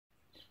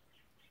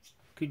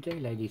Good day,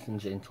 ladies and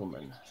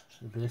gentlemen.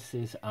 This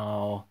is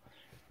our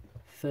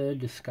third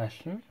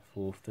discussion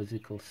for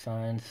Physical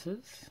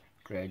Sciences,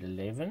 grade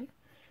 11,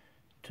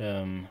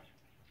 term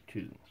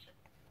 2.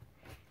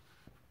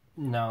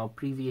 Now,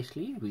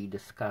 previously we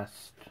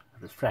discussed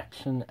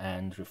refraction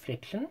and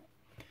reflection,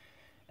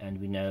 and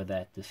we know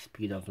that the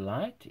speed of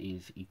light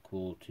is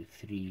equal to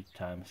 3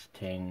 times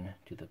 10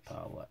 to the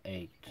power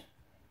 8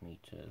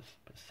 meters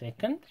per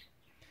second,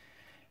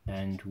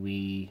 and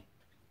we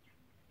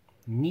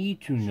need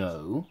to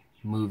know,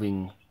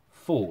 moving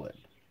forward,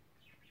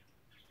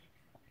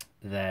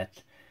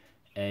 that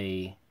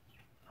a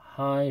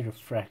high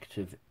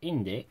refractive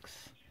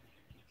index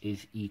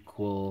is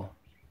equal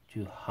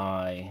to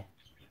high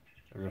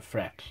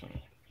refraction.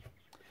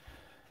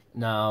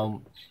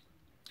 Now,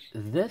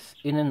 this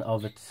in and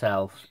of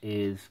itself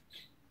is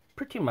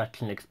pretty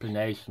much an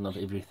explanation of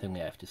everything we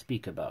have to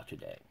speak about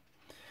today.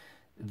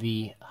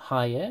 The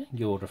higher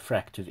your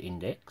refractive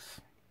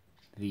index,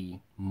 the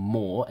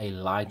more a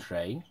light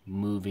ray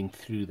moving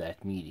through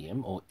that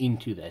medium or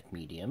into that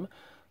medium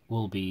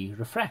will be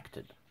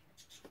refracted.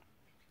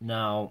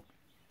 Now,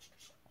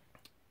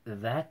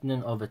 that in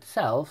and of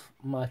itself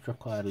might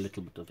require a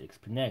little bit of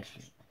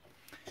explanation.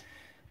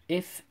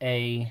 If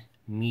a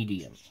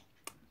medium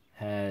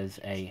has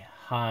a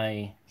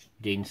high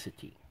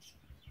density,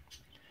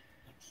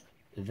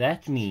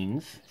 that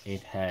means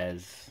it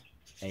has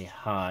a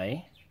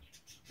high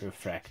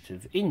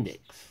refractive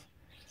index,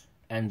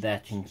 and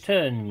that in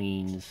turn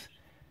means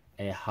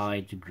a high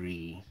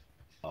degree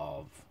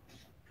of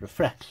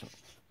refraction.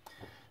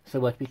 So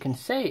what we can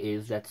say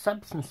is that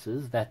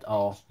substances that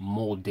are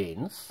more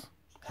dense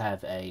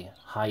have a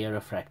higher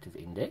refractive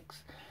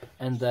index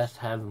and thus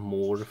have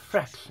more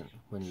refraction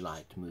when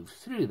light moves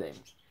through them.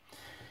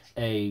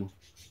 A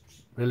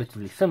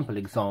relatively simple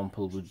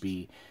example would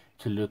be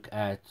to look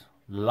at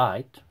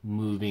light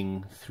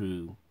moving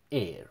through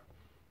air.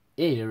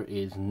 Air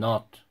is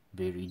not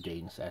very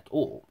dense at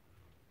all.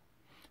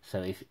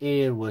 So if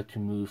air were to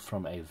move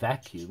from a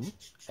vacuum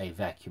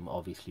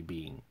obviously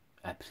being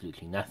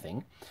absolutely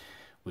nothing,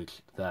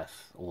 which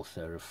thus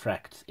also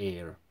refracts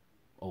air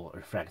or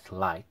refracts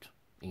light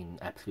in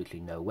absolutely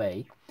no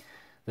way,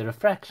 the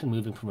refraction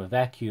moving from a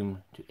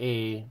vacuum to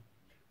air,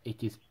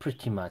 it is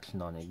pretty much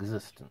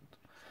non-existent.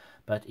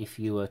 But if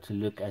you were to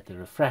look at the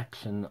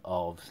refraction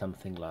of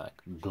something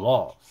like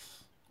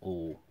glass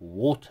or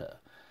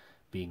water,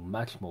 being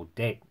much more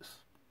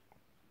dense,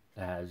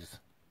 has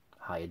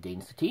higher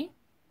density,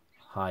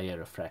 higher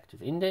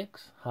refractive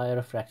index,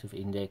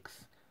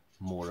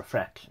 more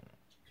refraction.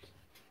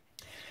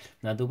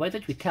 Now, the way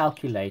that we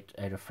calculate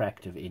a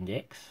refractive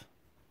index,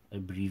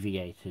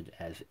 abbreviated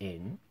as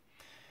N,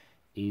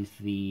 is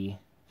the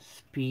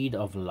speed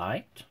of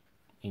light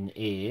in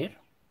air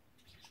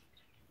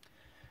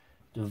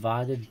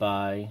divided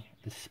by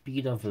the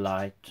speed of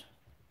light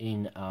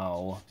in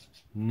our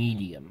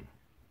medium.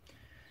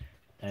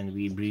 And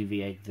we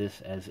abbreviate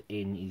this as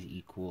N is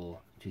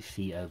equal to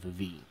C over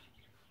V.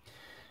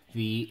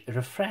 The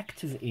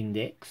refractive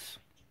index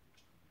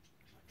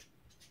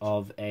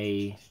of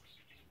a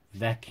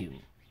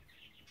vacuum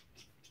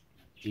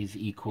is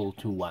equal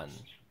to 1.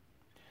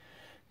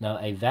 Now,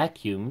 a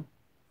vacuum,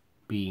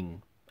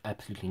 being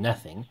absolutely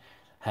nothing,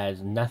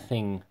 has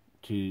nothing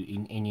to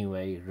in any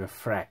way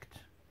refract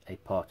a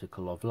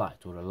particle of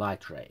light or a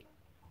light ray.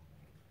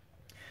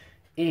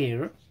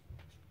 Air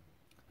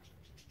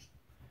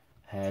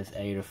has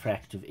a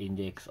refractive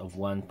index of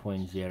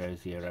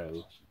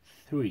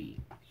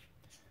 1.003.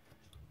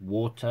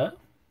 Water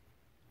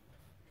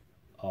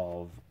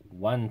of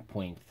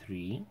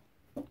 1.3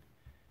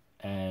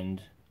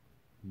 and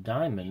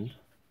diamond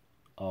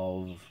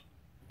of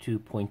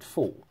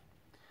 2.4.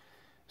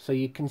 So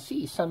you can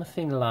see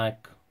something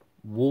like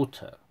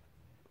water,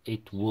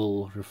 it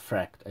will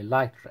refract a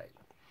light ray,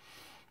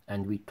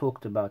 and we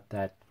talked about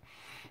that.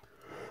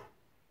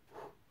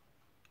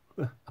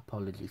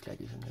 Apologies,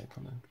 ladies and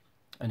gentlemen.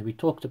 And we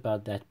talked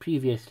about that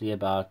previously,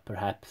 about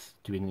perhaps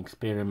doing an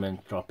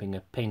experiment, dropping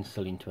a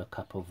pencil into a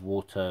cup of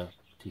water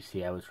to see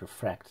how it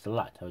refracts the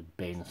light, how it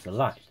bends the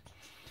light.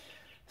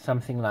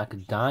 Something like a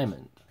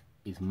diamond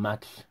is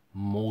much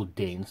more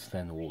dense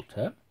than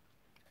water,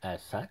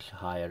 as such,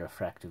 higher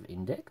refractive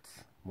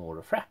index, more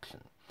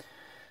refraction.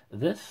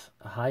 This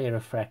higher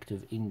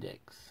refractive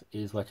index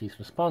is what is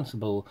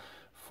responsible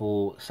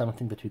for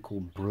something that we call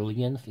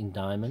brilliance in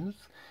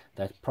diamonds,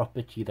 that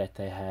property that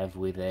they have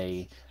where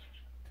they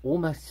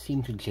almost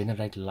seem to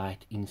generate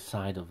light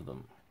inside of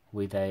them,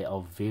 where they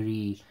are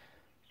very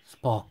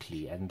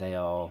sparkly and they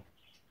are,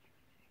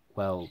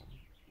 well,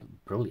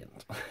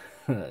 brilliant.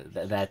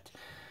 That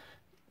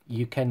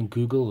you can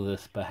Google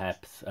this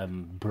perhaps,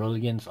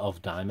 brilliance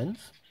of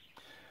diamonds.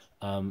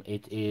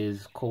 It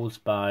is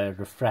caused by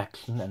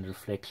refraction and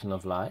reflection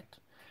of light,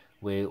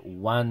 where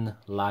one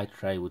light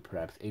ray would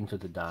perhaps enter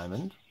the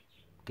diamond,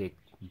 get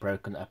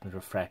broken up and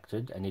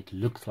refracted, and it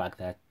looks like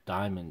that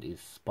diamond is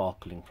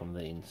sparkling from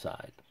the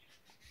inside.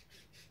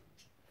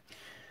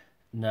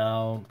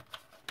 Now,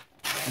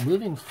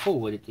 moving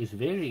forward, it is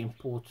very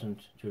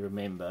important to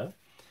remember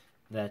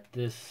that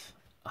this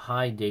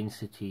high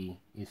density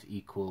is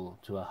equal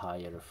to a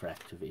higher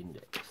refractive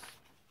index.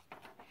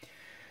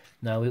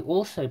 Now, we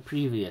also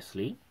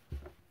previously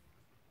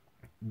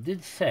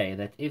did say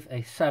that if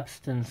a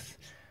substance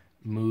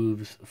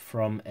moves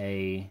from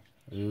a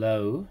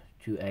low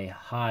to a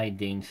high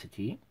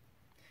density,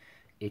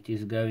 it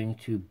is going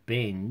to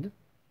bend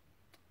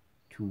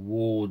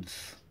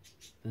towards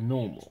the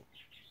normal,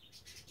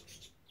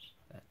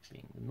 that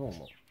being the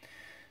normal.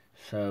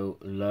 So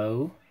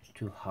low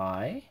to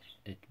high,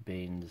 it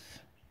bends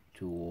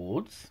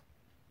towards,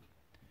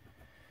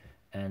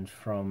 and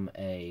from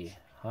a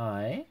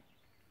high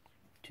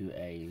to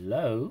a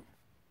low,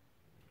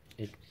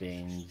 it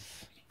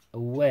bends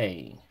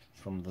away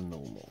from the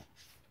normal.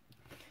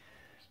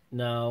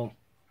 Now,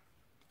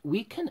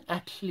 we can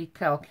actually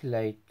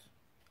calculate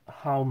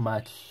how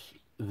much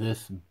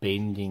this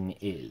bending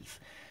is.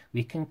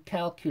 We can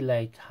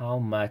calculate how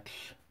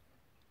much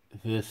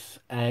this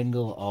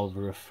angle of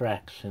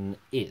refraction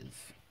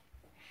is.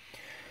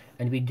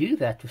 And we do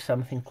that with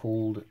something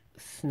called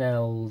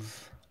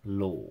Snell's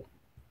law.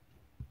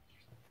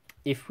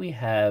 If we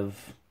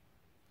have,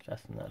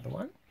 just another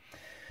one,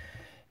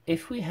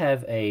 if we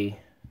have a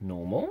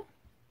normal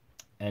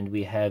and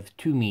we have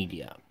two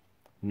media,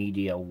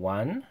 media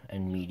 1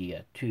 and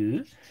media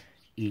 2,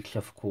 each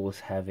of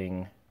course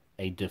having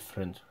a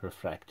different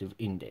refractive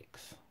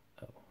index.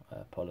 Oh,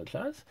 I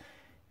apologize,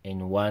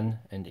 N1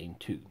 and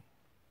N2.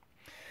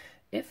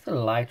 If the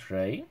light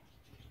ray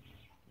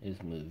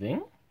is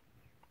moving,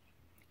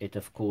 it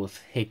of course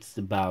hits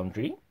the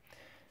boundary,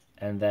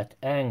 and that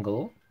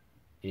angle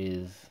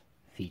is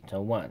theta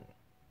 1.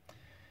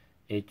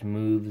 It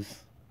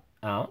moves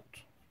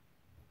out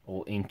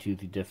or into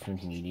the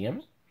different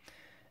medium,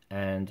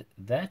 and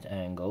that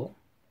angle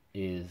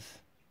is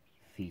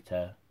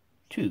theta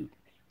 2.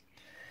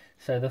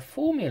 So the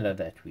formula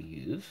that we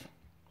use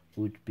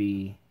would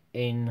be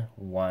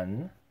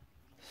N1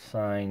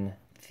 sine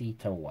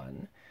theta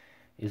 1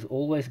 is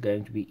always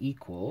going to be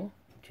equal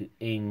to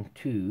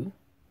N2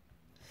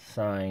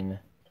 sine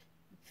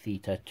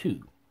theta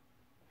 2.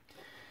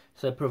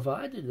 So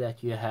provided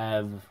that you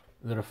have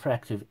the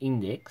refractive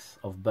index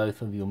of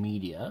both of your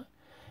media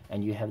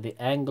and you have the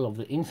angle of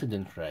the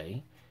incident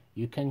ray,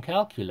 you can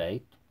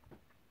calculate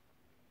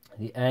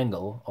the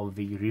angle of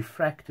the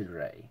refracted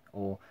ray,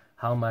 or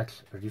how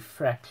much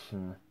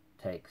refraction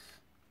takes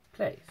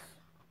place.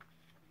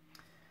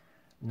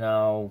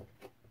 Now,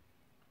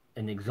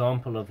 an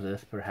example of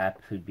this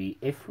perhaps would be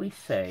if we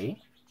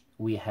say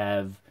we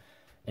have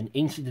an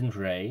incident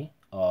ray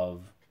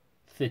of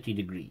 30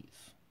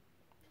 degrees.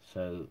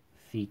 So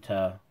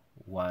theta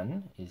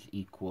 1 is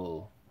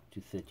equal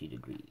to 30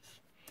 degrees.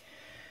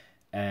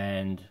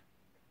 And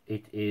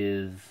it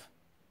is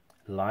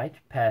light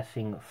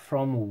passing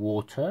from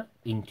water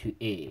into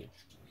air.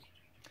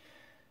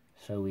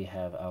 So we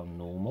have our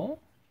normal,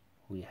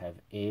 we have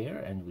air,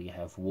 and we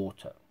have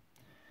water.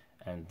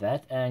 And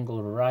that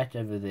angle right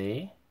over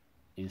there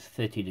is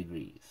 30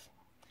 degrees.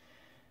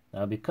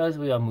 Now, because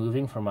we are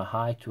moving from a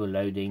high to a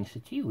low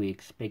density, we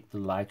expect the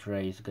light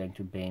ray is going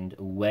to bend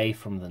away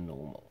from the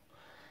normal.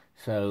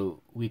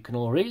 So we can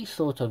already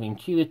sort of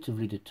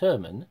intuitively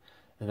determine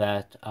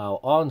that our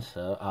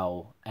answer,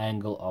 our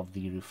angle of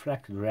the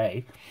refracted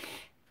ray,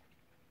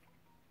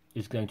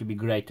 is going to be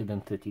greater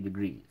than 30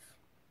 degrees.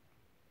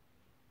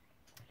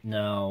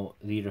 Now,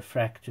 the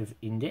refractive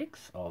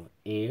index of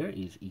air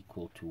is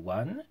equal to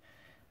 1,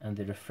 and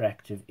the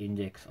refractive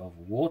index of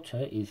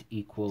water is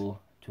equal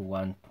to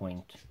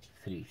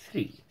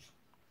 1.33.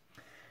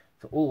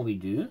 So all we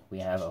do, we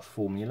have a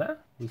formula,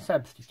 we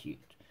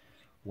substitute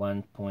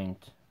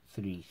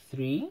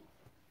 1.33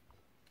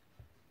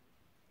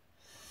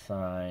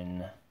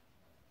 sine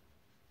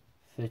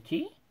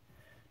 30,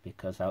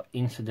 because our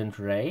incident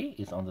ray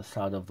is on the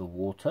side of the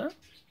water,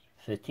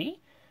 30,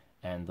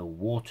 and the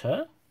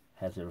water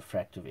has a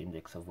refractive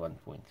index of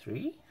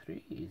 1.33,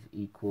 is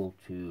equal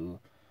to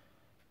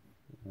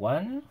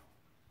 1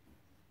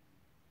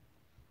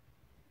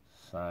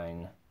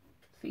 sine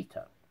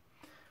theta.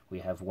 We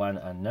have one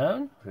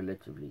unknown,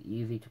 relatively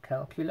easy to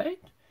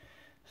calculate.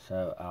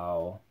 So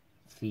our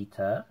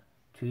theta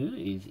 2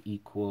 is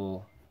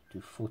equal to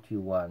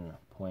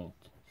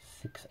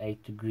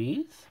 41.68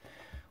 degrees,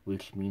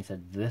 which means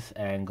that this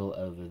angle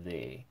over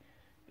there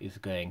is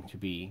going to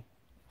be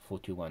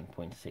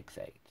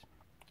 41.68.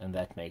 And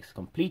that makes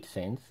complete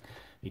sense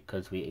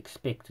because we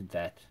expected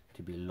that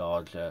to be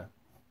larger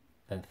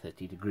than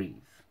 30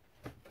 degrees.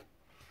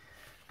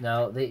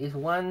 Now, there is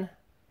one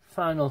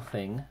final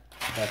thing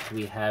that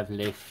we have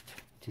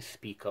left to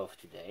speak of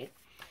today,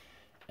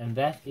 and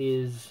that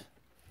is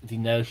the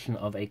notion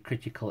of a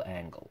critical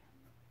angle.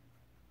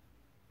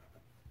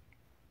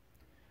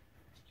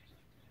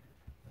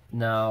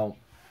 Now,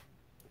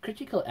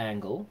 critical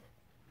angle,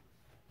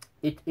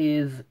 it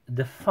is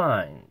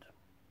defined.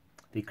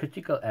 The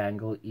critical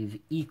angle is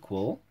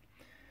equal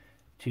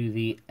to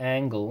the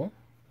angle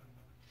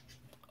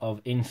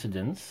of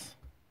incidence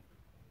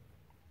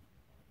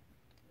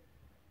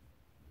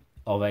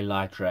of a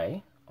light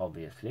ray,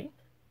 obviously,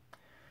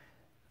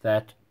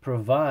 that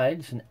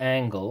provides an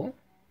angle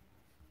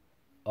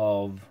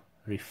of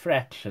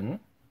refraction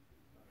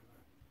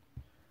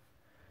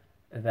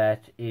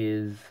that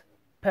is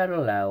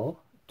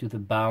parallel to the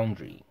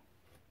boundary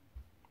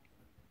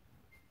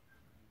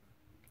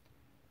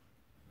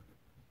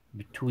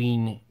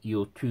between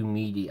your two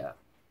media.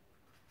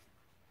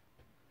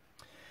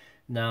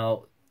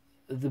 Now,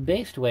 the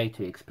best way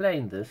to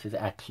explain this is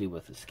actually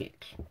with a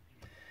sketch.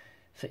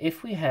 So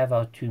if we have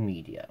our two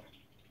media,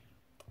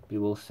 we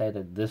will say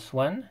that this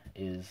one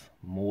is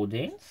more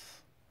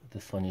dense,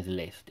 this one is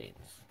less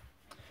dense.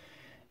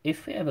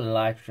 If we have a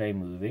light ray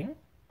moving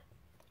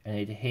and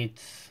it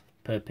hits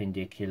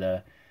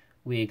perpendicular,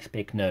 we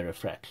expect no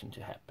refraction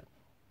to happen.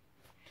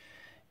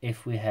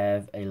 If we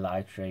have a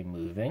light ray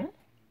moving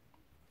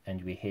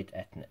and we hit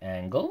at an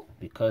angle,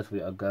 because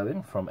we are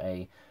going from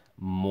a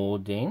more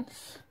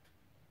dense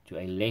to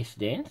a less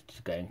dense,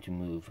 it's going to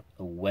move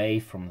away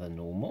from the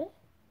normal,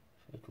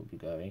 so it will be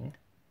going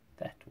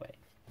that way.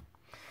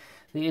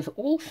 There is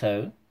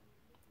also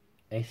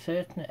a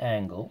certain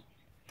angle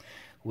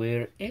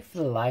where if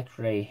the light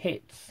ray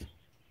hits,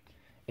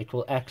 it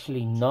will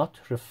actually not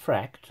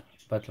refract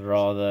but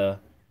rather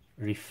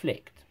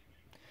reflect,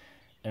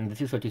 and this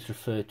is what is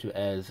referred to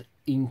as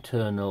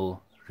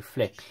internal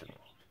reflection.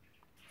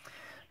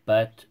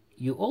 But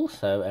you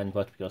also, and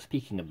what we are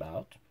speaking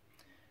about,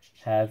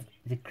 have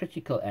the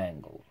critical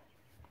angle.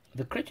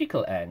 The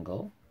critical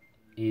angle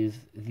is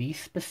the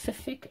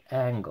specific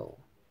angle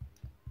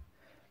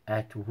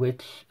at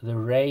which the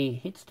ray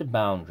hits the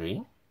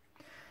boundary,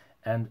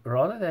 and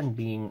rather than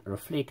being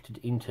reflected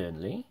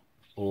internally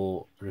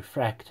or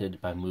refracted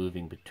by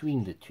moving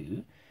between the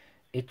two,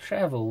 it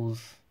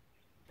travels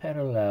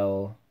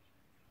parallel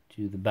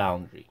to the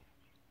boundary.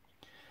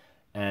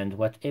 And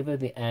whatever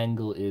the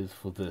angle is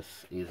for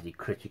this is the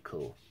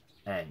critical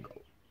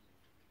angle.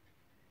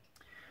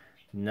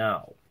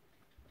 Now,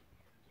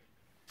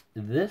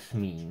 this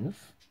means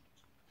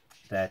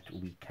that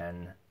we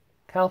can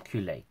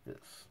calculate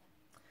this,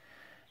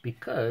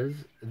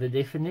 because the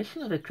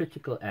definition of a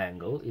critical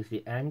angle is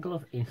the angle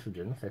of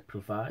incidence that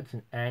provides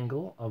an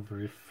angle of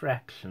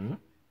refraction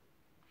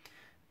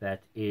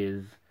that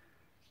is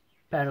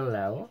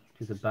parallel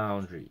to the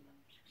boundary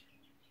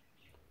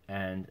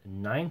and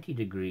 90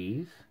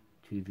 degrees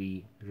to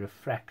the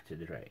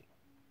refracted ray.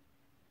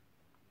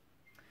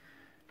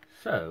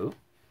 So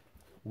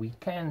we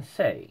can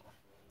say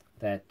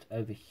that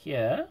over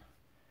here,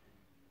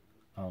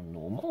 our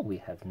normal, we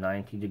have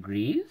 90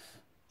 degrees,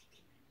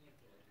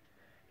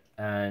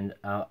 and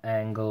our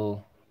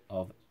angle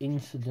of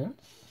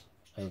incidence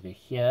over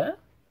here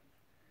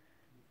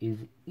is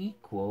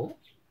equal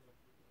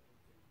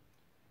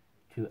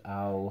to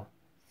our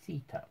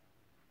theta.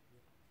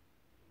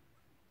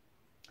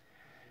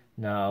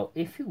 Now,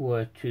 if you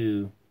were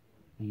to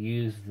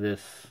use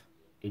this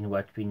in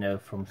what we know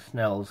from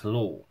Snell's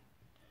law,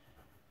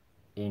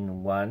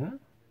 N1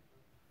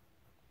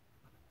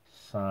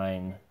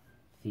 sine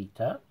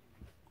theta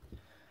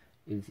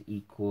is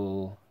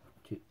equal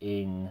to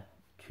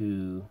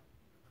N2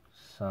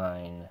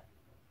 sine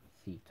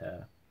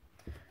theta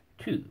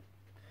 2.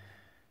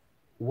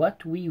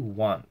 What we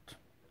want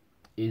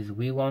is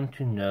we want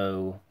to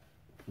know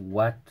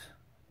what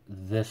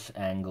this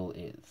angle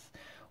is.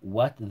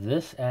 What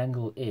this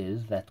angle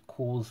is that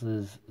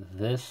causes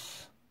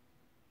this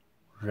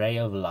ray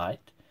of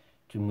light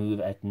to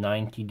move at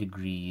 90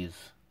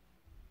 degrees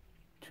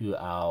to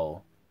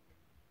our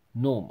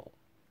normal.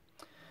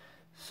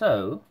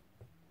 So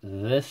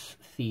this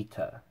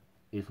theta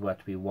is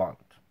what we want,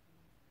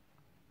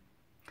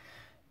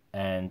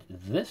 and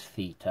this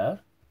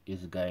theta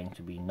is going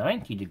to be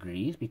 90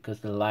 degrees because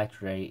the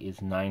light ray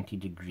is 90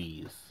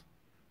 degrees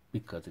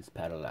because it's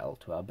parallel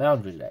to our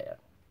boundary layer.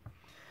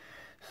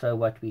 So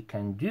what we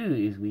can do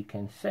is we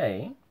can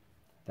say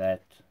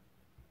that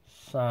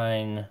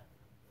sine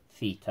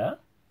theta,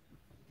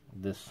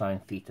 this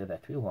sine theta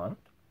that we want,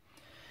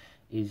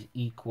 is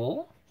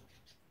equal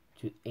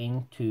to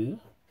N2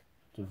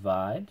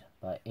 divided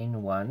by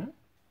N1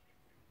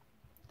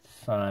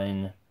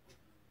 sine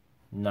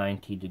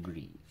 90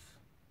 degrees.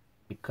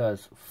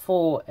 Because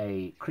for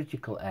a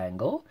critical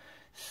angle,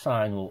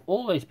 sine will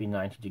always be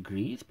 90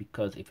 degrees,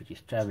 because if it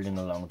is traveling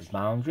along the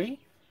boundary,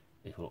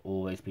 it will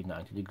always be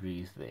 90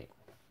 degrees there.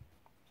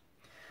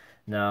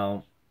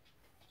 Now,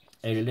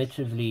 a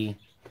relatively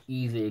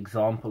easy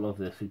example of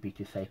this would be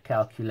to say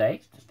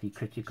calculate the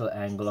critical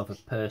angle of a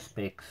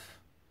perspex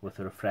with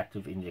a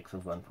refractive index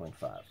of 1.5.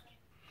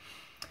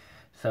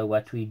 So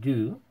what we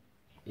do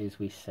is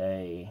we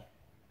say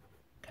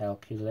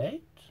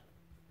calculate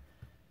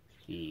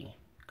the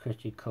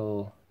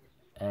critical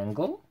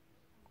angle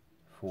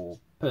for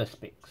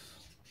perspex.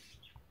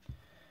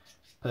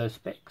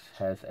 Perspex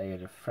has a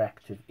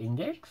refractive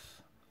index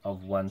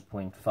of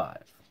 1.5.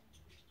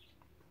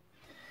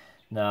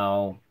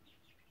 Now,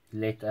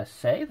 let us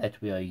say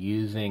that we are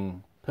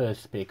using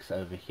perspex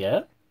over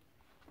here,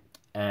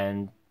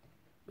 and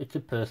it's a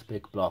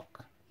perspex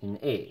block in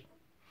air.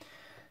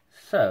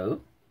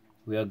 So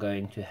we are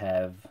going to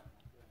have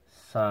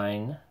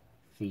sine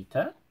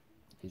theta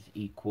is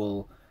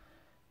equal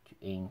to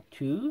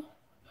N2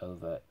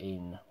 over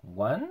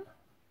N1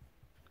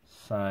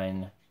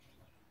 sine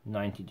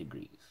 90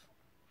 degrees.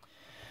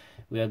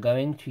 We are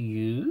going to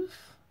use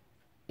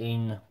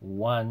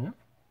N1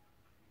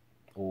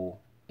 or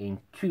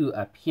N2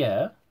 up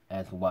here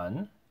as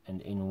 1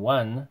 and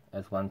N1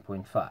 as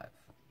 1.5.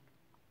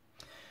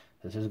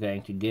 This is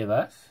going to give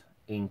us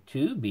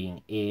N2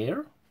 being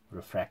air,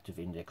 refractive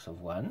index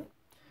of 1,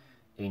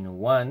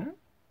 N1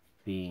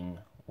 being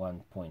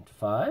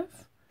 1.5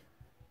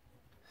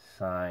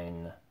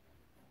 sine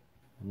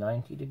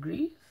 90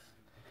 degrees,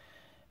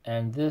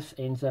 and this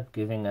ends up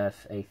giving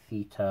us a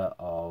theta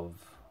of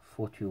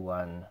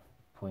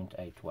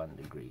 41.81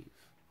 degrees.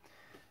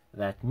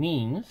 That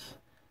means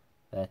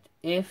that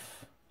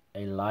if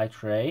a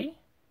light ray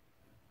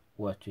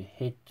were to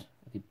hit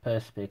the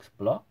perspex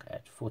block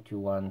at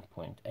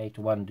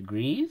 41.81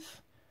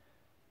 degrees,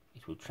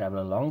 it will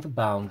travel along the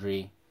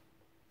boundary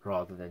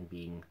rather than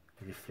being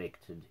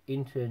reflected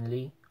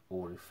internally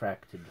or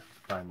refracted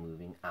by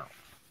moving out.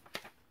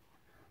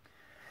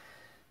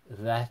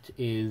 That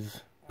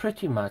is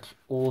pretty much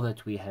all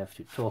that we have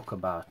to talk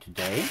about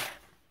today.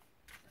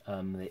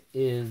 There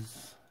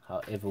is,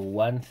 however,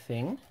 one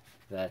thing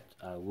that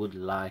I would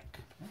like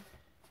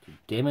to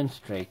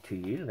demonstrate to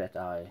you that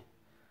I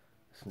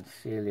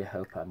sincerely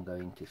hope I'm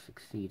going to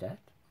succeed at.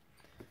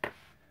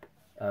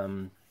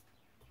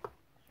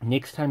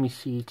 Next time we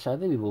see each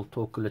other, we will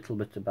talk a little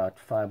bit about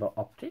fiber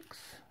optics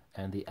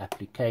and the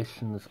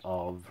applications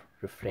of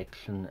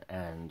reflection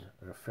and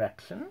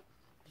refraction.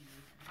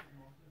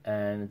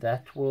 And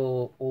that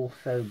will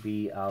also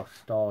be our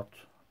start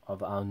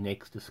of our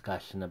next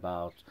discussion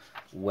about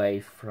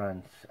wave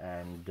fronts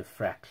and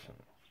diffraction.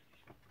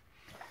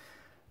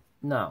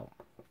 Now,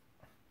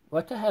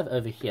 what I have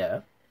over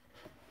here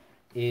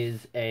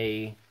is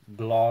a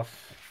glass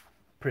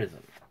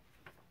prism.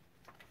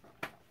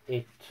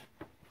 It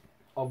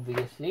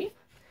obviously,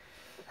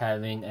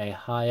 having a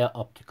higher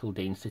optical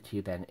density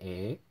than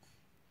air,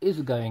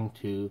 is going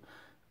to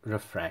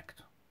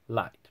refract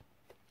light.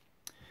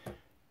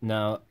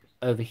 Now,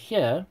 over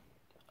here,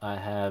 I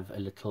have a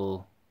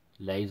little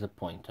laser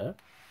pointer,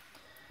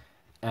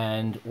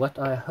 and what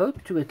I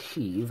hope to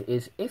achieve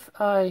is if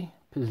I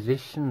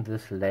position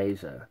this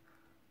laser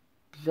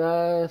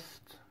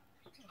just,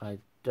 I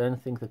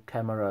don't think the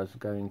camera is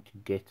going to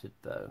get it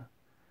though.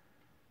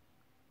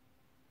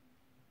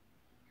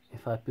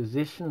 If I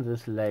position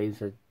this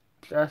laser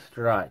just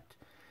right,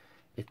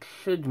 it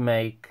should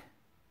make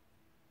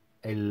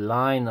a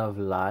line of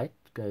light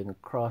going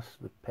across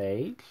the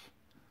page.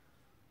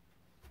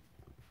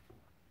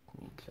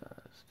 Let me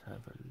just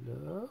have a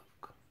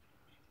look.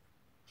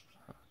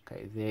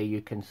 Okay, there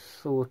you can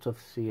sort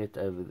of see it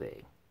over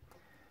there.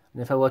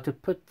 And if I were to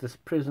put this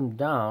prism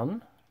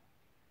down,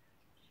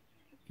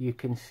 you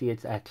can see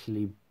it's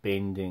actually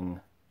bending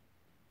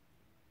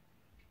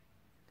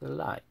the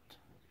light.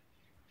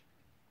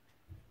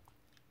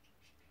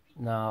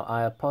 Now,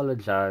 I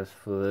apologize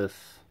for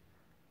this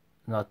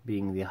not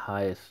being the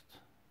highest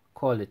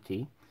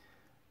quality,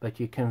 but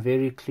you can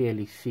very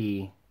clearly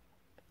see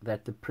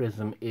that the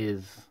prism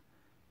is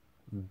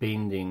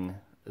bending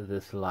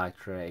this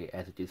light ray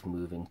as it is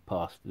moving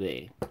past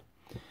there.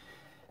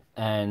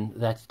 And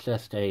that's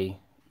just a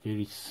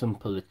very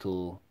simple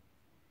little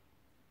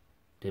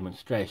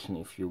demonstration,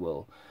 if you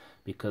will,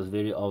 because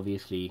very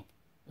obviously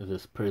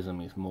this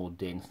prism is more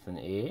dense than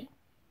air.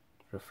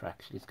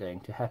 Refraction is going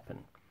to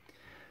happen.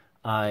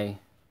 I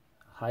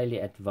highly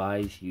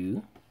advise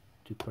you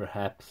to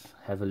perhaps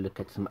have a look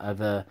at some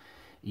other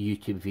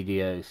YouTube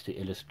videos to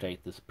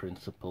illustrate this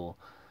principle,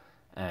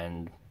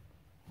 and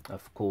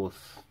of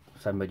course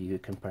somebody who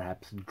can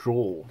perhaps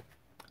draw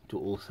to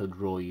also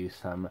draw you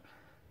some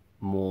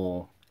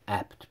more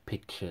apt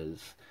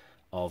pictures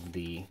of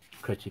the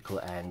critical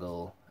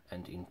angle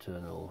and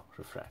internal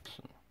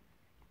refraction.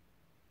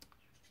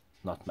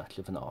 Not much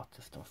of an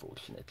artist,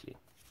 unfortunately.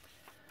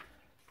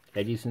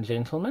 Ladies and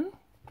gentlemen,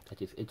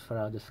 that is it for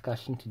our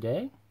discussion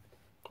today.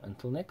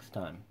 Until next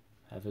time,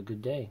 have a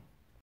good day.